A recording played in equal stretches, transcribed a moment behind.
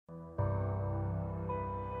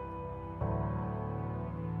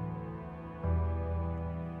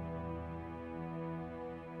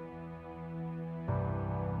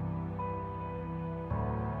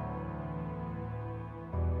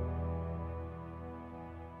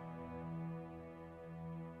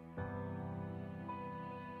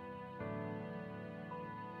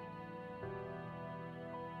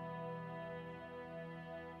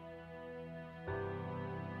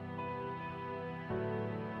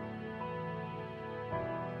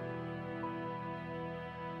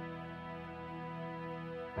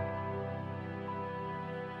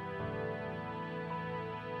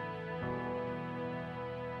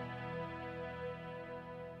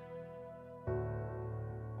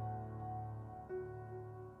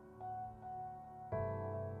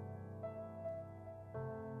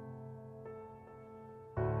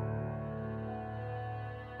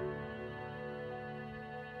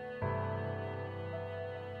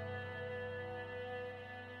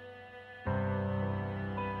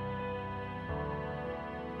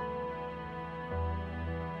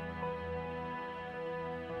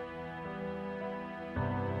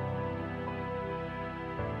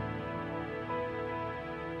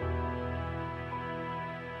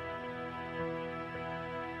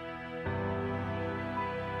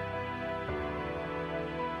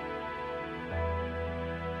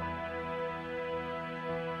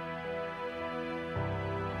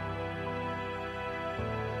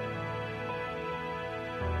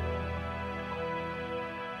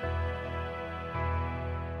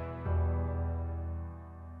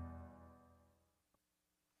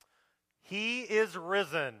He is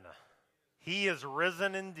risen. He is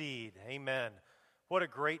risen indeed. Amen. What a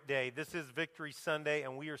great day. This is Victory Sunday,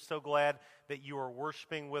 and we are so glad that you are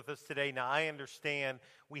worshiping with us today. Now, I understand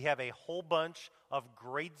we have a whole bunch of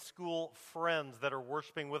grade school friends that are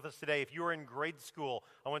worshiping with us today. If you are in grade school,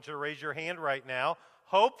 I want you to raise your hand right now.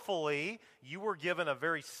 Hopefully, you were given a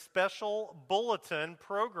very special bulletin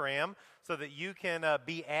program so that you can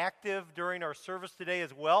be active during our service today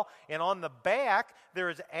as well. And on the back, there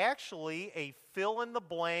is actually a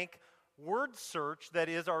fill-in-the-blank word search that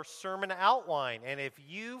is our sermon outline. And if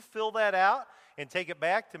you fill that out and take it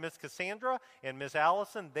back to Miss Cassandra and Miss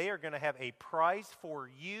Allison, they are going to have a prize for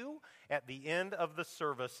you at the end of the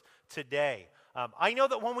service today. I know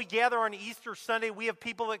that when we gather on Easter Sunday, we have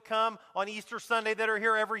people that come on Easter Sunday that are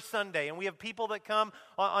here every Sunday. And we have people that come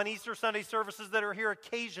on Easter Sunday services that are here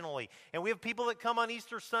occasionally. And we have people that come on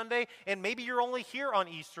Easter Sunday, and maybe you're only here on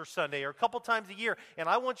Easter Sunday or a couple times a year. And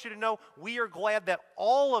I want you to know we are glad that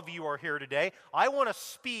all of you are here today. I want to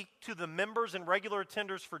speak to the members and regular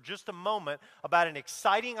attenders for just a moment about an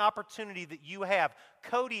exciting opportunity that you have.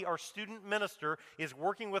 Cody, our student minister, is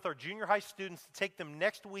working with our junior high students to take them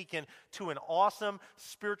next weekend to an awesome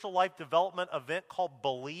spiritual life development event called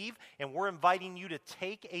Believe, and we're inviting you to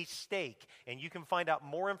take a stake, and you can find out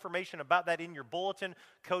more information about that in your bulletin.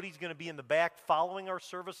 Cody's going to be in the back following our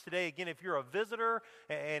service today. Again, if you're a visitor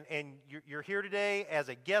and you're here today as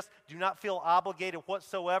a guest, do not feel obligated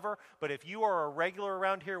whatsoever, but if you are a regular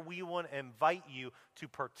around here, we want to invite you to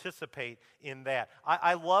participate in that.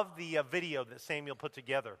 I love the video that Samuel put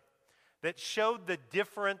together that showed the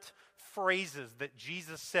different phrases that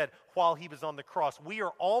Jesus said while he was on the cross. We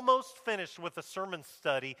are almost finished with a sermon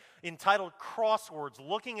study entitled Crosswords,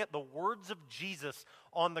 looking at the words of Jesus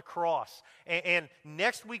on the cross. And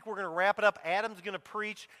next week we're going to wrap it up. Adam's going to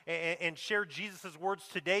preach and share Jesus' words.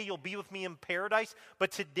 Today you'll be with me in paradise.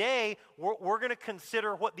 But today we're going to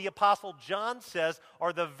consider what the Apostle John says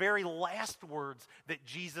are the very last words that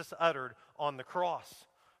Jesus uttered on the cross.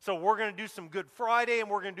 So we're going to do some Good Friday, and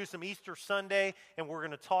we're going to do some Easter Sunday, and we're going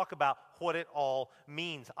to talk about what it all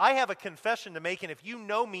means. I have a confession to make, and if you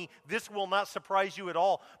know me, this will not surprise you at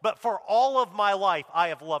all. But for all of my life, I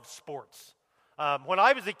have loved sports. When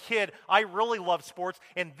I was a kid, I really loved sports,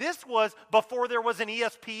 and this was before there was an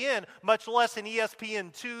ESPN, much less an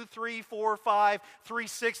ESPN 2, 3, 4, 5,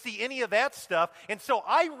 360, any of that stuff. And so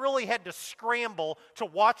I really had to scramble to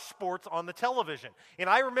watch sports on the television. And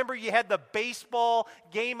I remember you had the baseball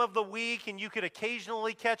game of the week, and you could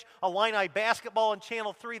occasionally catch Illini basketball on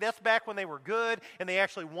Channel 3. That's back when they were good, and they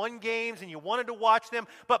actually won games, and you wanted to watch them.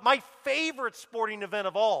 But my favorite sporting event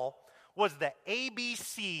of all was the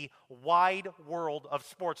ABC Wide World of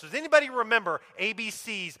Sports. Does anybody remember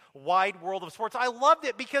ABC's Wide World of Sports? I loved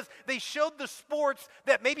it because they showed the sports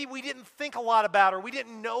that maybe we didn't think a lot about or we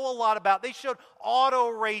didn't know a lot about. They showed auto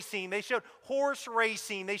racing, they showed horse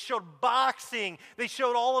racing, they showed boxing, they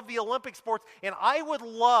showed all of the Olympic sports, and I would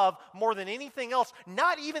love more than anything else,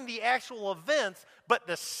 not even the actual events, but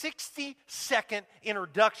the 60-second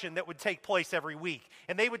introduction that would take place every week.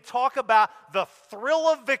 And they would talk about the thrill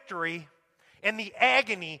of victory and the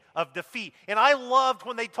agony of defeat. And I loved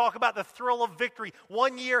when they talk about the thrill of victory.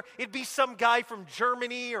 One year, it'd be some guy from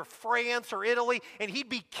Germany or France or Italy, and he'd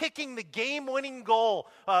be kicking the game-winning goal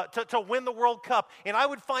to win the World Cup. And I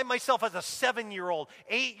would find myself as a 7-year-old,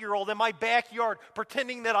 8-year-old in my backyard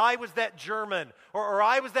pretending that I was that German or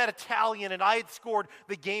I was that Italian and I had scored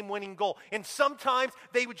the game-winning goal. And sometimes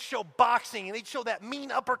they would show boxing, and they'd show that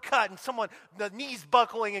mean uppercut and someone, the knees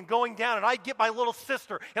buckling and going down, and I'd get my little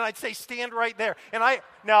sister, and I'd say, stand right there. And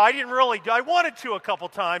I didn't really I wanted to a couple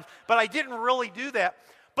times, but I didn't really do that.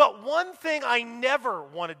 But one thing I never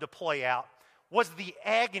wanted to play out was the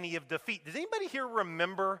agony of defeat. Does anybody here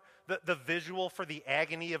remember the visual for the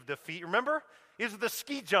agony of defeat? Remember? It was the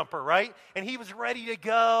ski jumper, right? And he was ready to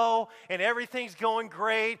go, and everything's going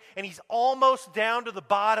great, and he's almost down to the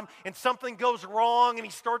bottom, and something goes wrong, and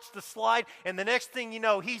he starts to slide, and the next thing you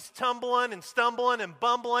know, he's tumbling and stumbling and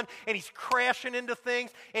bumbling, and he's crashing into things,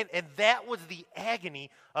 and that was the agony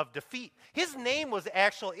of defeat. His name is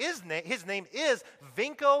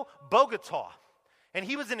Vinko Bogota. And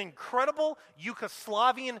he was an incredible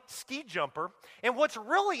Yugoslavian ski jumper. And what's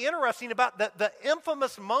really interesting about the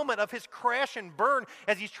infamous moment of his crash and burn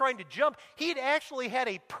as he's trying to jump, he had actually had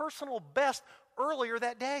a personal best earlier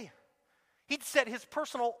that day. He'd set his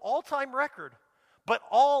personal all-time record. But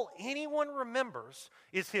all anyone remembers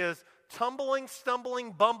is his tumbling,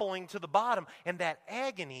 stumbling, bumbling to the bottom and that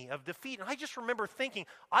agony of defeat. And I just remember thinking,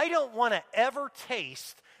 I don't want to ever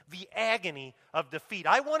taste the agony of defeat.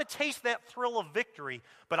 I want to taste that thrill of victory,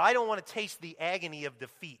 but I don't want to taste the agony of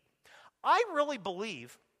defeat. I really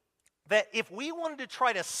believe that if we wanted to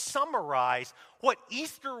try to summarize what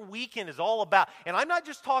Easter weekend is all about, and I'm not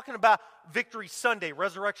just talking about Victory Sunday,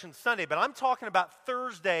 Resurrection Sunday, but I'm talking about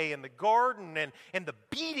Thursday and the garden and the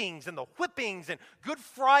beatings and the whippings and Good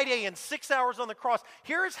Friday and 6 hours on the cross.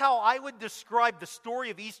 Here's how I would describe the story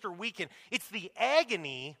of Easter weekend. It's the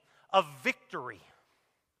agony of victory.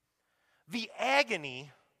 The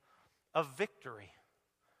agony of victory.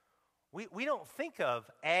 We don't think of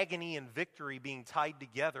agony and victory being tied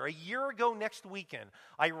together. A year ago next weekend,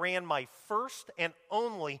 I ran my first and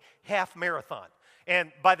only half marathon.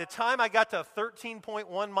 And by the time I got to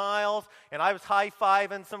 13.1 miles and I was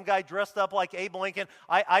high-fiving some guy dressed up like Abe Lincoln,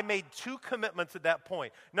 I made two commitments at that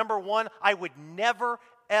point. Number one, I would never,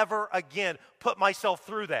 ever again put myself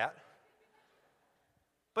through that.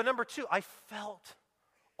 But number two, I felt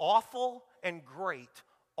awful and great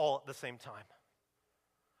all at the same time.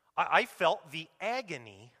 I felt the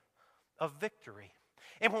agony of victory.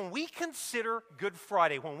 And when we consider Good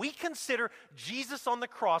Friday, when we consider Jesus on the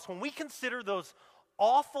cross, when we consider those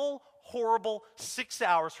awful, horrible 6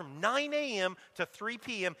 hours from 9 a.m. to 3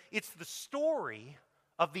 p.m., it's the story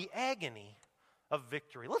of the agony of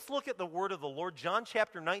victory. Let's look at the word of the Lord, John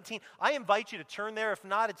chapter 19. I invite you to turn there. If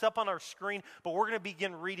not, it's up on our screen, but we're going to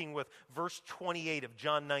begin reading with verse 28 of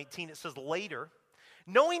John 19. It says, "Later,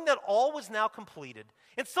 knowing that all was now completed,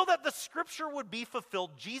 and so that the scripture would be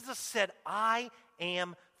fulfilled, Jesus said, 'I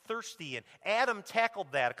am thirsty.'" And Adam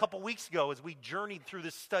tackled that a couple weeks ago as we journeyed through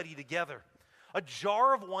this study together. A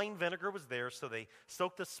jar of wine vinegar was there, so they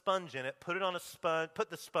soaked a sponge in it, put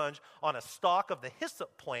the sponge on a stalk of the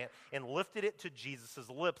hyssop plant, and lifted it to Jesus'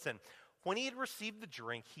 lips. And when he had received the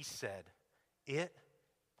drink, he said, "It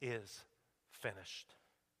is finished."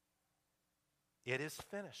 It is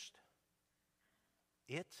finished.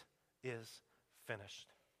 It is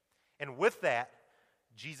finished. And with that,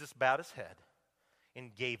 Jesus bowed his head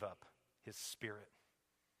and gave up his spirit.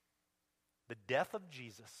 The death of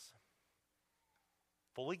Jesus,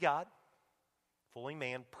 fully God, fully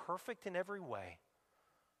man, perfect in every way,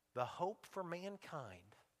 the hope for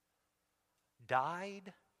mankind,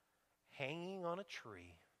 died hanging on a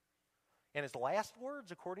tree. And his last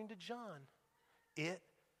words, according to John, "It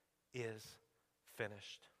is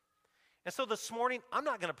finished." And so this morning, I'm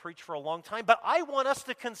not going to preach for a long time, but I want us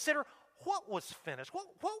to consider what was finished.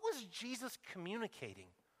 What was Jesus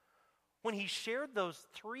communicating when he shared those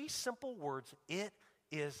three simple words, "It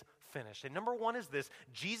is finished"? And number one is this: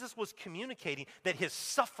 Jesus was communicating that his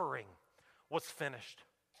suffering was finished.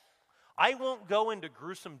 I won't go into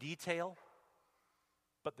gruesome detail,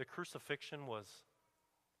 but the crucifixion was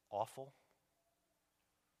awful.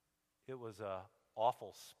 It was an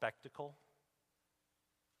awful spectacle.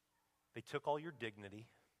 They took all your dignity.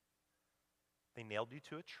 They nailed you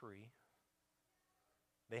to a tree.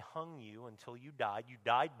 They hung you until you died. You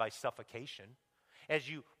died by suffocation. As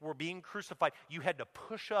you were being crucified, you had to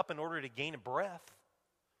push up in order to gain a breath.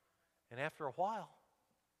 And after a while,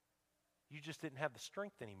 you just didn't have the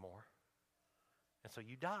strength anymore. And so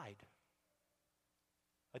you died.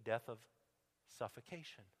 A death of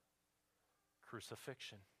suffocation.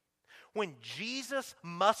 Crucifixion. When Jesus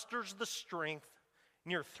musters the strength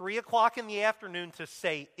near 3 o'clock in the afternoon to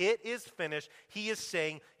say, "It is finished," he is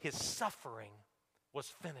saying his suffering was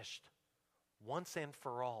finished once and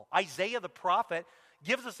for all. Isaiah the prophet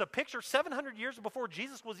gives us a picture 700 years before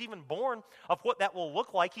Jesus was even born of what that will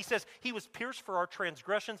look like. He says, "He was pierced for our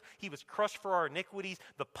transgressions. He was crushed for our iniquities.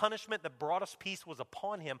 The punishment that brought us peace was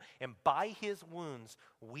upon him, and by his wounds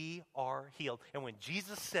we are healed." And when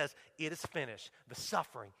Jesus says it is finished, the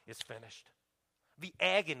suffering is finished. The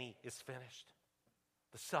agony is finished.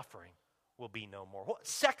 The suffering will be no more.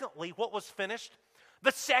 Secondly, what was finished?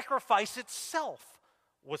 The sacrifice itself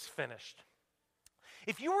was finished.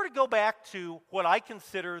 If you were to go back to what I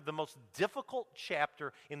consider the most difficult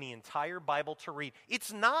chapter in the entire Bible to read,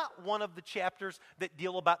 it's not one of the chapters that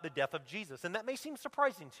deal about the death of Jesus, and that may seem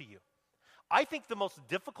surprising to you. I think the most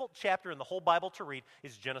difficult chapter in the whole Bible to read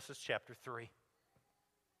is Genesis chapter 3.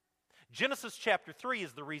 Genesis chapter 3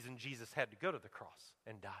 is the reason Jesus had to go to the cross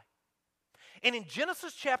and die. And in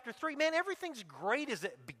Genesis chapter 3, man, everything's great as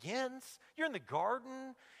it begins. You're in the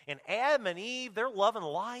garden, and Adam and Eve, they're loving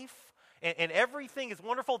life, and everything is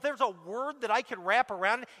wonderful. If there's a word that I could wrap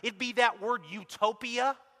around it, it'd be that word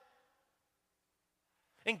utopia.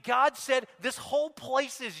 And God said, "This whole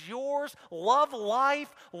place is yours. Love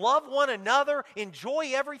life, love one another,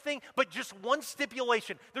 enjoy everything, but just one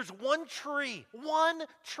stipulation. There's one tree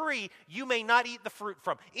you may not eat the fruit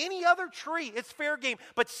from. Any other tree, it's fair game,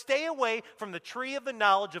 but stay away from the tree of the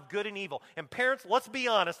knowledge of good and evil." And parents, let's be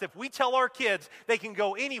honest, if we tell our kids they can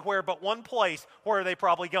go anywhere but one place, where are they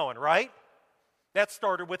probably going, right? That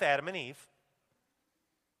started with Adam and Eve.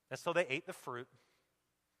 And so they ate the fruit,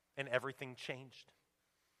 and everything changed.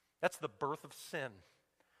 That's the birth of sin.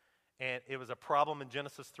 And it was a problem in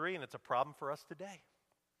Genesis 3, and it's a problem for us today.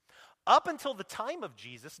 Up until the time of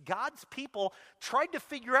Jesus, God's people tried to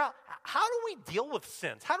figure out, how do we deal with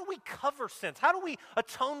sins? How do we cover sins? How do we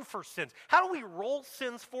atone for sins? How do we roll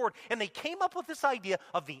sins forward? And they came up with this idea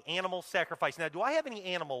of the animal sacrifice. Now, do I have any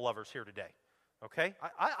animal lovers here today? Okay,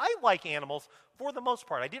 I like animals for the most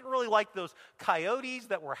part. I didn't really like those coyotes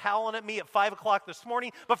that were howling at me at 5 o'clock this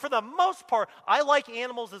morning, but for the most part, I like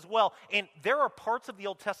animals as well. And there are parts of the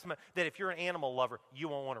Old Testament that if you're an animal lover, you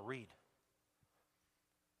won't want to read.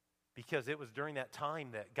 Because it was during that time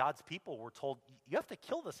that God's people were told, you have to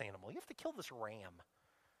kill this animal. You have to kill this ram.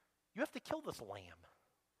 You have to kill this lamb.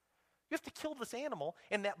 You have to kill this animal,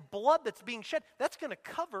 and that blood that's being shed, that's going to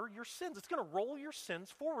cover your sins. It's going to roll your sins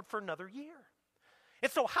forward for another year.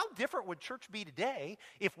 And so how different would church be today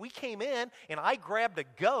if we came in and I grabbed a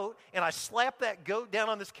goat and I slapped that goat down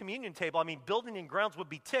on this communion table? I mean, building and grounds would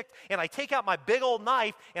be ticked, and I take out my big old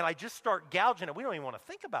knife and I just start gouging it. We don't even want to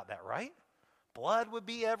think about that, right? Blood would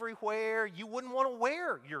be everywhere. You wouldn't want to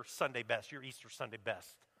wear your Sunday best, your Easter Sunday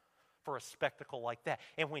best, for a spectacle like that.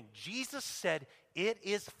 And when Jesus said, it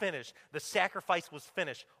is finished, the sacrifice was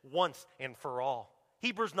finished once and for all.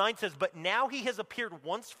 Hebrews 9 says, but now he has appeared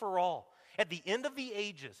once for all at the end of the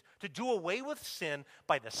ages to do away with sin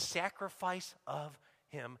by the sacrifice of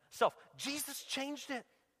himself. Jesus changed it.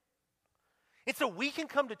 And so we can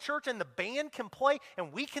come to church and the band can play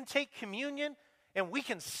and we can take communion and we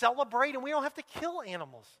can celebrate and we don't have to kill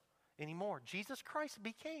animals anymore. Jesus Christ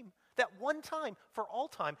became that one time for all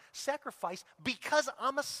time sacrifice because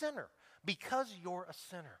I'm a sinner, because you're a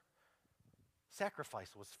sinner.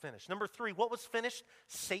 Sacrifice was finished. Number 3, what was finished?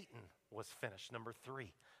 Satan was finished. Number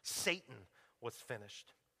 3, Satan was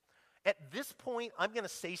finished. At this point, I'm going to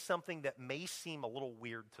say something that may seem a little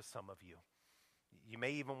weird to some of you. You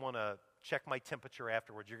may even want to check my temperature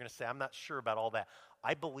afterwards. You're going to say, I'm not sure about all that.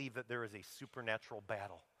 I believe that there is a supernatural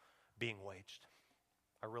battle being waged.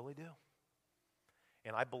 I really do.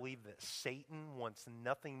 And I believe that Satan wants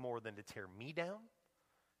nothing more than to tear me down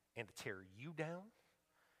and to tear you down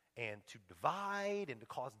and to divide and to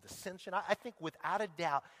cause dissension. I think without a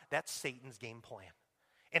doubt, that's Satan's game plan.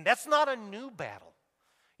 And that's not a new battle.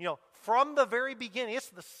 You know, from the very beginning, it's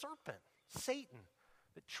the serpent, Satan,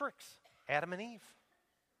 that tricks Adam and Eve.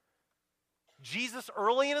 Jesus,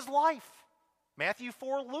 early in his life, Matthew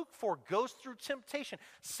 4, Luke 4, goes through temptation.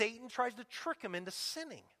 Satan tries to trick him into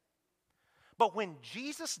sinning. But when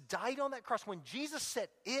Jesus died on that cross, when Jesus said,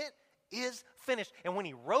 it is finished, and when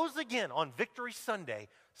he rose again on Victory Sunday,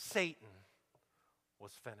 Satan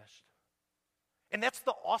was finished. And that's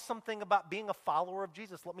the awesome thing about being a follower of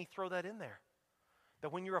Jesus. Let me throw that in there.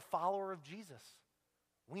 That when you're a follower of Jesus,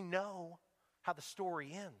 we know how the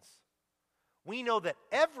story ends. We know that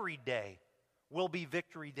every day will be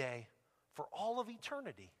Victory Day for all of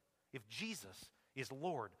eternity if Jesus is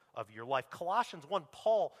Lord of your life. Colossians 1,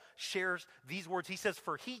 Paul shares these words. He says,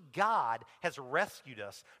 for he, God, has rescued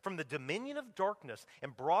us from the dominion of darkness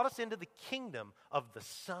and brought us into the kingdom of the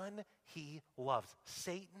Son he loves.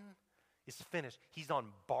 Satan is finished. He's on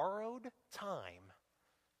borrowed time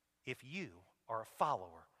if you are a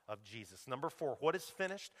follower of Jesus. Number 4, what is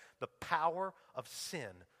finished? The power of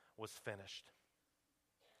sin was finished.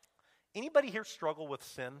 Anybody here struggle with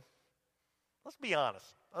sin? Let's be honest.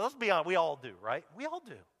 We all do, right? We all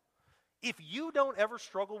do. If you don't ever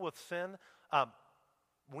struggle with sin,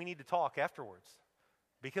 we need to talk afterwards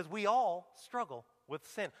because we all struggle with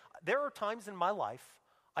sin. There are times in my life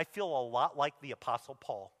I feel a lot like the Apostle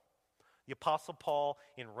Paul. The Apostle Paul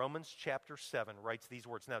in Romans chapter 7 writes these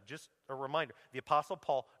words. Now, just a reminder, the Apostle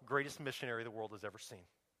Paul, greatest missionary the world has ever seen.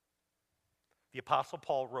 The Apostle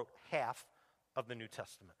Paul wrote half of the New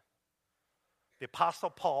Testament. The Apostle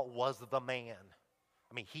Paul was the man.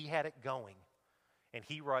 I mean, he had it going. And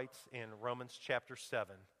he writes in Romans chapter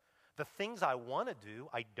 7, the things I want to do,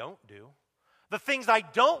 I don't do. The things I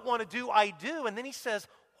don't want to do, I do. And then he says,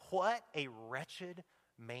 what a wretched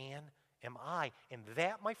man am I. And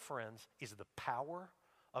that, my friends, is the power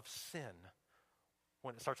of sin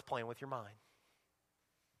when it starts playing with your mind.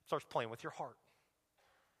 It starts playing with your heart.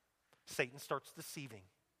 Satan starts deceiving.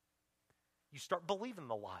 You start believing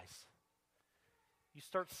the lies. You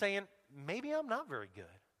start saying, maybe I'm not very good.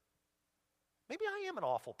 Maybe I am an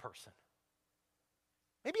awful person.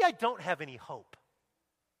 Maybe I don't have any hope.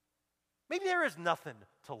 Maybe there is nothing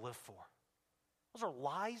to live for. Those are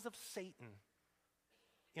lies of Satan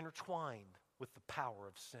intertwined with the power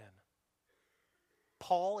of sin.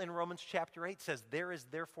 Paul in Romans chapter 8 says, there is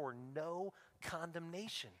therefore no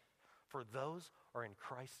condemnation for those are in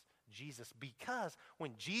Christ Jesus. Because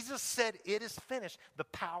when Jesus said it is finished, the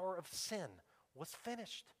power of sin was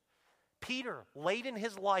finished. Peter, late in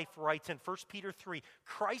his life, writes in 1 Peter 3,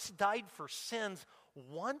 Christ died for sins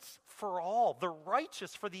once for all, the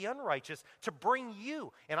righteous for the unrighteous, to bring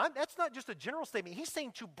you. And that's not just a general statement. He's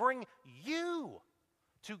saying to bring you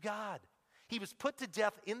to God. He was put to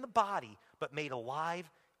death in the body, but made alive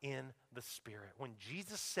in the spirit. When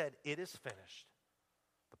Jesus said, it is finished,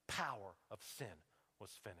 the power of sin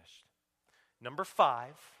was finished. Number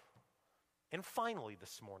 5, and finally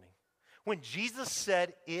this morning, when Jesus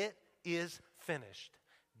said, it is finished,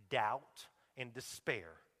 doubt and despair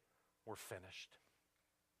were finished.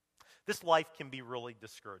 This life can be really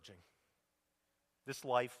discouraging. This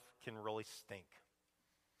life can really stink.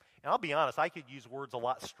 And I'll be honest, I could use words a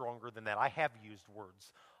lot stronger than that. I have used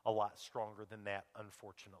words a lot stronger than that,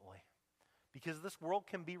 unfortunately. Because this world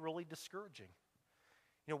can be really discouraging.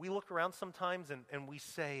 You know, we look around sometimes and we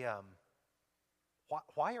say,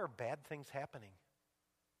 why are bad things happening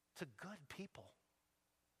to good people?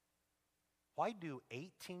 Why do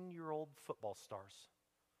 18-year-old football stars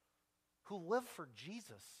who live for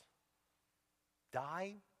Jesus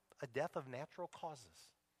die a death of natural causes?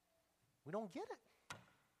 We don't get it.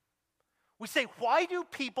 We say, why do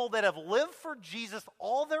people that have lived for Jesus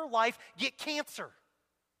all their life get cancer?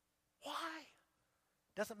 Why?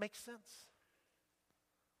 Doesn't make sense.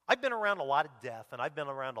 I've been around a lot of death, and I've been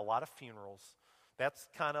around a lot of funerals. That's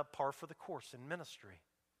kind of par for the course in ministry.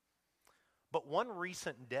 But one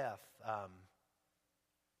recent death,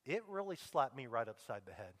 it really slapped me right upside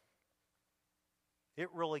the head. It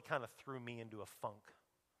really kind of threw me into a funk.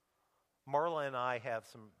 Marla and I have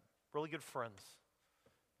some really good friends,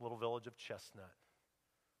 little village of Chestnut.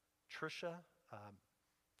 Trisha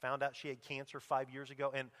found out she had cancer 5 years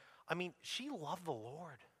ago, and I mean, she loved the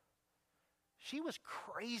Lord. She was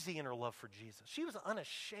crazy in her love for Jesus. She was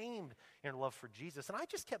unashamed in her love for Jesus. And I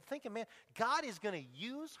just kept thinking, man, God is going to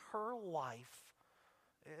use her life.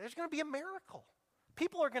 There's going to be a miracle.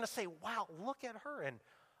 People are going to say, wow, look at her. And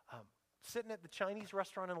sitting at the Chinese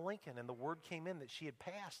restaurant in Lincoln, and the word came in that she had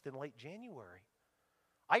passed in late January.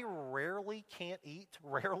 I rarely can't eat.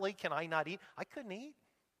 Rarely can I not eat. I couldn't eat.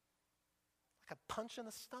 Like a punch in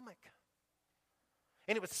the stomach.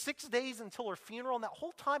 And it was 6 days until her funeral, and that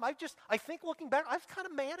whole time, I think looking back, I was kind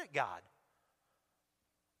of mad at God.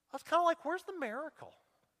 I was kind of like, where's the miracle?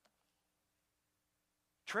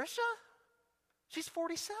 Trisha? She's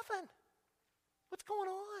 47. What's going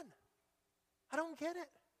on? I don't get it.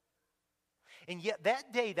 And yet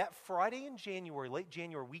that day, that Friday in January, late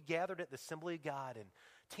January, we gathered at the Assembly of God, and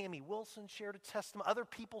Tammy Wilson shared a testimony, other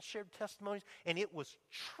people shared testimonies, and it was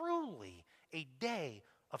truly a day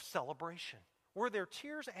of celebration. Were there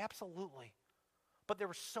tears? Absolutely. But there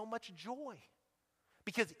was so much joy.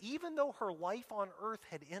 Because even though her life on earth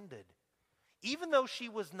had ended, even though she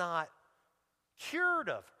was not cured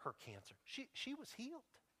of her cancer, she was healed.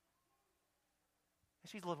 And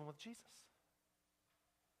she's living with Jesus.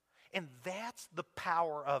 And that's the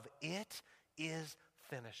power of it is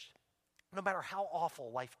finished. No matter how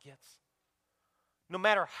awful life gets, no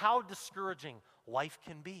matter how discouraging life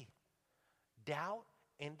can be, doubt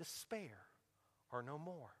and despair are no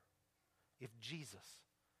more if Jesus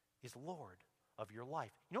is Lord of your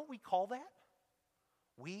life. You know what we call that?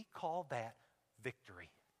 We call that victory.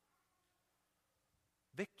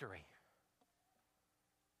 Victory.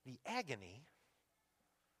 The agony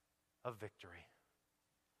of victory.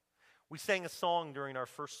 We sang a song during our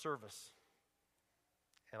first service,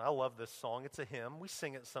 and I love this song. It's a hymn. We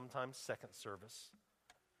sing it sometimes second service.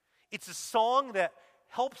 It's a song that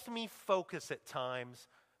helps me focus at times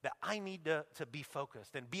that I need to be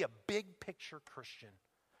focused and be a big picture Christian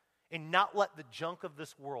and not let the junk of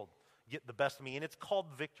this world get the best of me. And it's called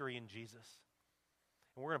Victory in Jesus.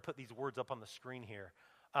 And we're going to put these words up on the screen here.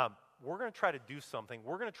 We're going to try to do something.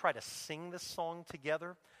 We're going to try to sing this song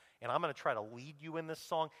together, and I'm going to try to lead you in this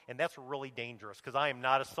song, and that's really dangerous because I am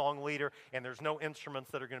not a song leader, and there's no instruments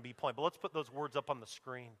that are going to be playing. But let's put those words up on the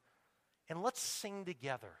screen, and let's sing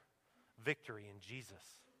together Victory in Jesus.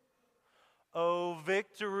 Oh,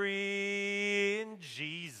 victory in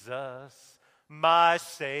Jesus, my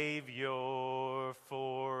Savior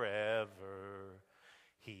forever.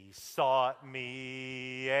 He sought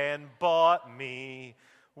me and bought me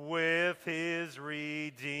with his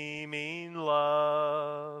redeeming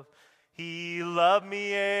love. He loved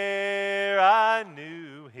me ere I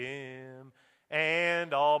knew him,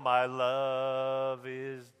 and all my love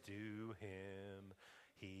is due him.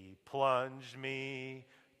 He plunged me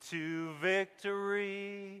to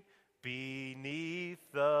victory beneath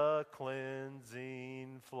the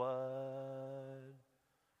cleansing flood.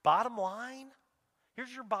 Bottom line,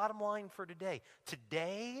 Here's your bottom line for today.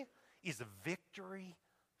 Today is a Victory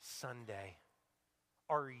Sunday.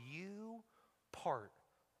 Are you part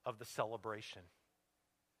of the celebration?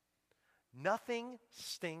 Nothing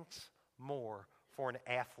stinks more for an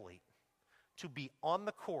athlete to be on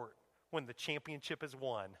the court when the championship is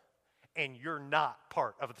won and you're not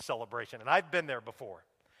part of the celebration. And I've been there before.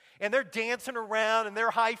 And they're dancing around and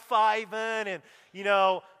they're high-fiving and,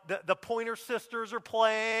 the Pointer Sisters are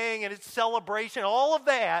playing and it's celebration, all of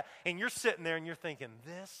that. And you're sitting there and you're thinking,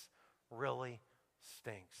 this really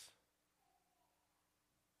stinks.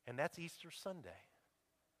 And that's Easter Sunday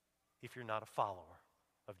if you're not a follower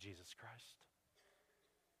of Jesus Christ.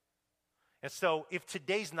 And so if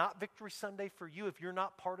today's not Victory Sunday for you, if you're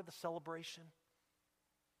not part of the celebration,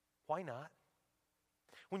 why not?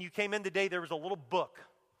 When you came in today, there was a little book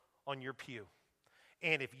on your pew.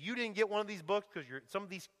 And if you didn't get one of these books, because some of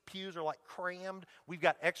these pews are like crammed, we've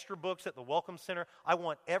got extra books at the Welcome Center. I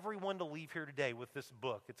want everyone to leave here today with this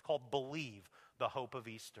book. It's called Believe, the Hope of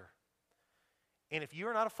Easter. And if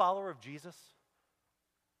you're not a follower of Jesus,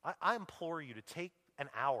 I implore you to take an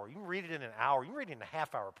hour. You can read it in an hour. You can read it in a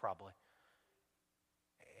half hour probably.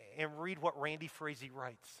 And read what Randy Frazee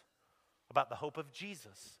writes about the hope of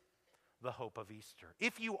Jesus, the hope of Easter.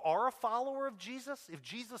 If you are a follower of Jesus, if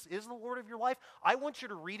Jesus is the Lord of your life, I want you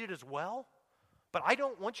to read it as well, but I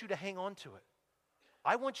don't want you to hang on to it.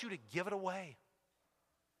 I want you to give it away.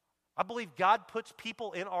 I believe God puts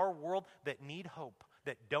people in our world that need hope,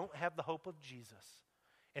 that don't have the hope of Jesus.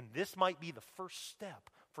 And this might be the first step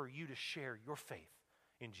for you to share your faith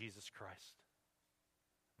in Jesus Christ.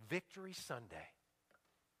 Victory Sunday.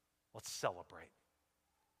 Let's celebrate.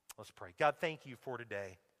 Let's pray. God, thank you for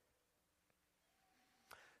today.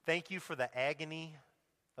 Thank you for the agony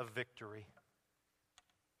of victory.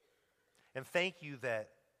 And thank you that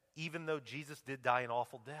even though Jesus did die an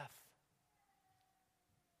awful death,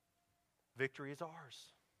 victory is ours.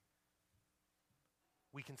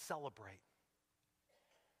 We can celebrate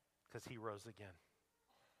because he rose again.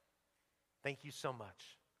 Thank you so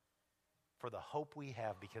much for the hope we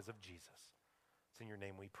have because of Jesus. It's in your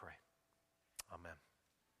name we pray. Amen.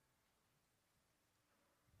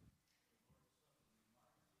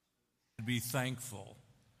 Be thankful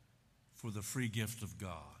for the free gift of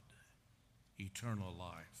God, eternal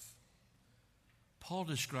life. Paul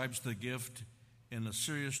describes the gift in the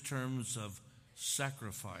serious terms of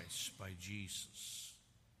sacrifice by Jesus.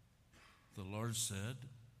 The Lord said,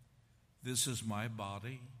 "This is my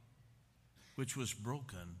body, which was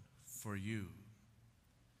broken for you."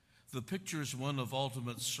 The picture is one of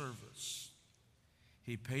ultimate service.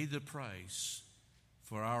 He paid the price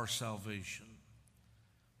for our salvation.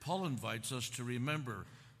 Paul invites us to remember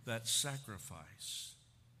that sacrifice,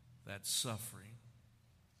 that suffering,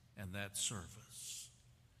 and that service.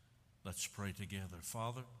 Let's pray together.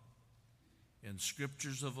 Father, in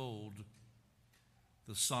scriptures of old,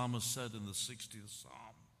 the psalmist said in the 60th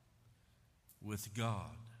Psalm, "With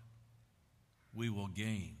God, we will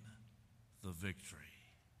gain the victory."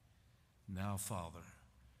 Now, Father,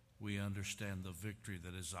 we understand the victory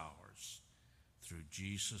that is ours through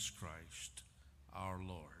Jesus Christ, our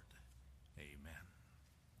Lord. Amen.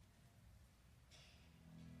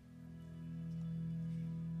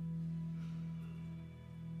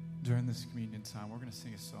 During this communion time, we're going to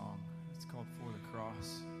sing a song. It's called For the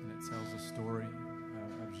Cross, and it tells the story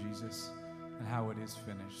of Jesus and how it is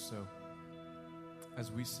finished. So as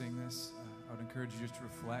we sing this, I would encourage you just to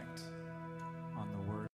reflect